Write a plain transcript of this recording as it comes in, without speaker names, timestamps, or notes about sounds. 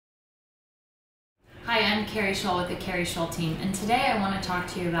Hi, I'm Keri Shull with the Keri Shull team, and today I want to talk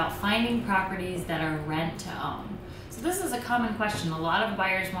to you about finding properties that are rent to own. So this is a common question. A lot of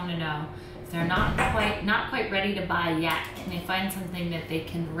buyers want to know if they're not quite ready to buy yet, can they find something that they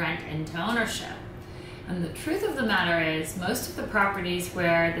can rent into ownership? And the truth of the matter is, most of the properties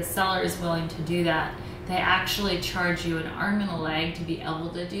where the seller is willing to do that, they actually charge you an arm and a leg to be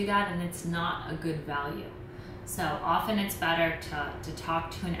able to do that, and it's not a good value. So often it's better to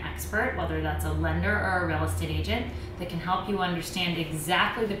talk to an expert, whether that's a lender or a real estate agent, that can help you understand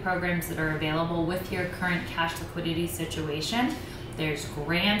exactly the programs that are available with your current cash liquidity situation. There's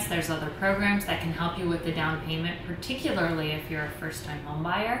grants, there's other programs that can help you with the down payment, particularly if you're a first-time home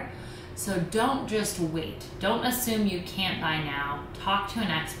buyer. So don't just wait. Don't assume you can't buy now. Talk to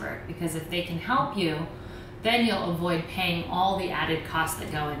an expert, because if they can help you, then you'll avoid paying all the added costs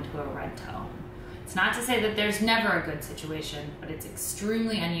that go into a rent to own. It's not to say that there's never a good situation, but it's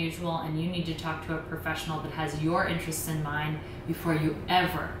extremely unusual, and you need to talk to a professional that has your interests in mind before you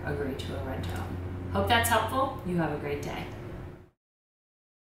ever agree to a rent to own. Hope that's helpful. You have a great day.